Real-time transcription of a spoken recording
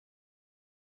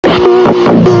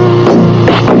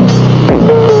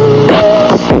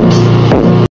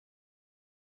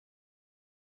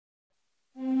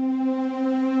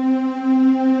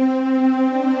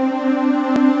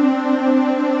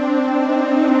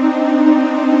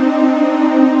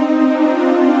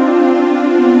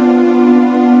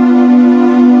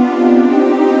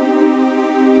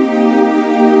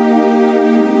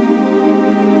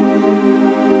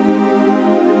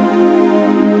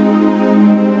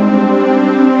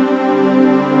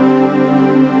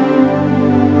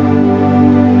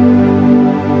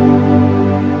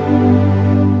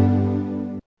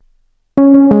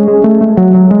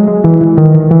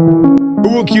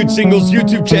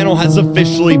Single's YouTube channel has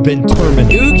officially been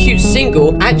terminated. Cute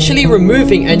Single actually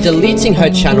removing and deleting her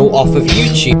channel off of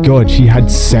YouTube. God, she had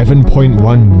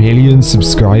 7.1 million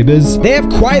subscribers. They have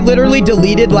quite literally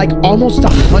deleted like almost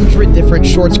 100 different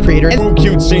shorts creators.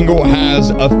 Cute Single has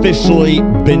officially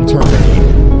been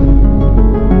terminated.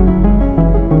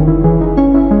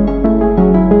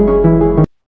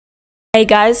 Hey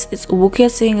guys, it's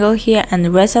Cute Single here,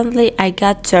 and recently I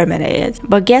got terminated.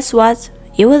 But guess what?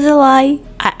 It was a lie.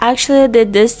 I actually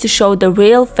did this to show the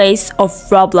real face of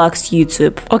Roblox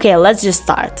YouTube. Okay, let's just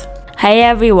start. Hey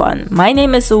everyone, my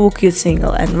name is Cute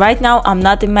Single, and right now I'm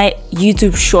not in my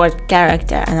YouTube short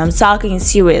character and I'm talking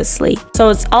seriously. So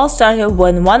it's all started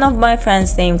when one of my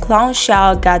friends named Clown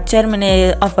Shao got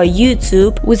terminated off of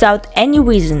YouTube without any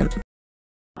reason.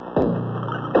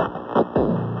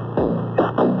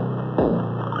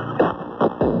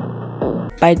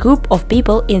 By a group of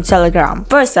people in Telegram.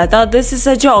 First I thought this is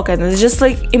a joke and it's just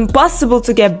like impossible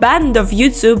to get banned off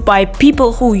YouTube by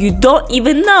people who you don't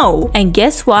even know. And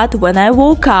guess what? When I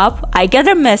woke up, I got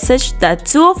a message that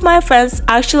 2 of my friends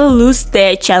actually lose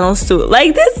their channels too.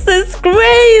 Like, this is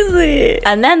crazy!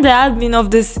 And then the admin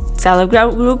of this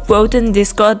Telegram group wrote in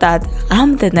Discord that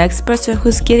I'm the next person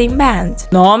who's getting banned.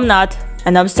 No, I'm not.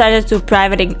 And I've started to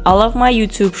privating all of my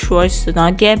YouTube shorts to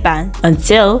not get banned,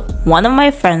 until one of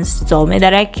my friends told me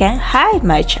that I can't hide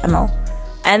my channel.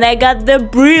 And I got the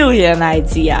brilliant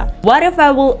idea. What if I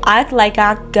will act like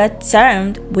I got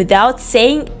termed without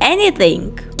saying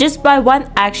anything? Just by one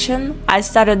action, I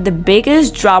started the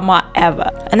biggest drama ever.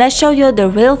 And I show you the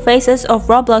real faces of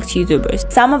Roblox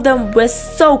YouTubers. Some of them were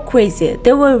so crazy.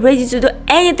 They were ready to do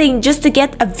anything just to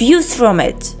get a views from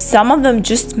it. Some of them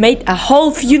just made a whole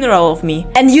funeral of me.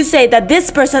 And you say that this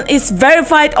person is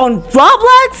verified on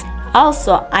Roblox?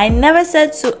 Also, I never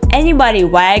said to anybody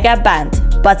why I got banned.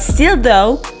 But still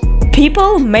though,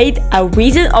 people made a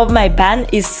reason of my ban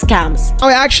is scams.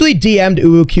 I actually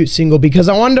DM'd Cute Single because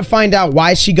I wanted to find out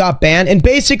why she got banned, and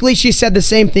basically she said the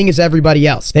same thing as everybody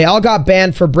else. They all got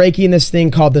banned for breaking this thing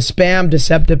called the Spam,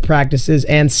 Deceptive Practices,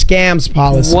 and Scams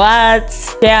policy.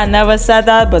 What? Yeah, I never said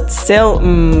that, but still,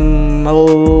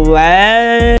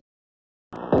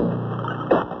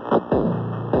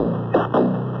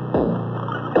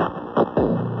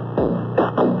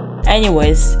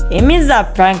 Anyways, it means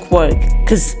that prank worked,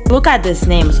 cause look at these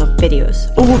names of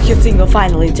videos. Cute Single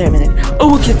finally terminated.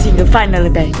 Cute Single finally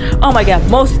banned. Oh my god,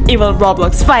 most evil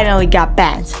Roblox finally got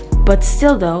banned. But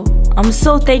still though, I'm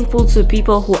so thankful to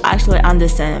people who actually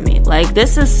understand me. Like,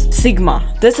 this is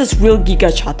Sigma. This is real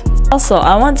Giga Chat. Also,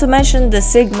 I want to mention the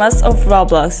Sigmas of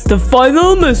Roblox. The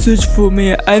final message for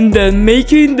me, and then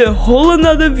making the whole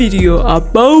another video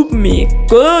about me.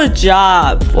 Good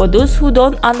job! For those who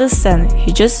don't understand,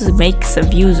 he just makes a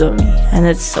views on me. And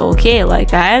it's okay,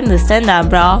 like, I understand that,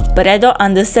 bro. But I don't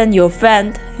understand your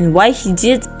friend and why he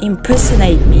did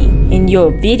impersonate me in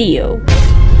your video.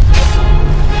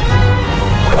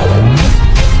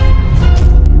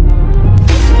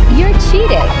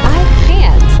 Cheated. I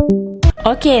can't.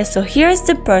 Okay, so here's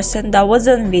the person that was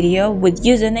on video with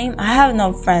username I have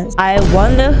no friends. I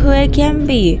wonder who it can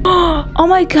be. Oh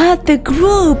my god, the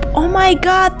group. Oh my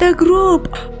god, the group.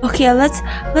 Okay,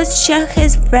 let's check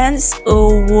his friends.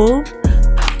 Oh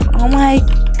my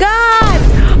god.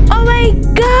 Oh my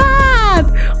god.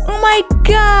 Oh my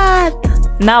god.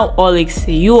 Now Olix,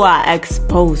 you are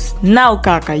exposed. Now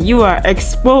Kaka, you are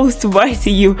exposed. Why do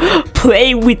you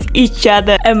play with each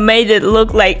other and made it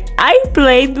look like I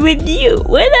played with you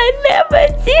when I never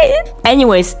did?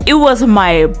 Anyways, it was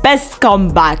my best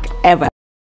comeback ever.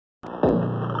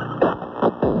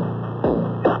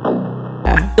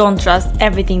 Don't trust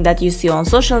everything that you see on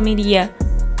social media,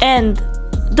 and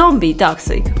don't be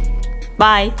toxic.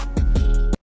 Bye.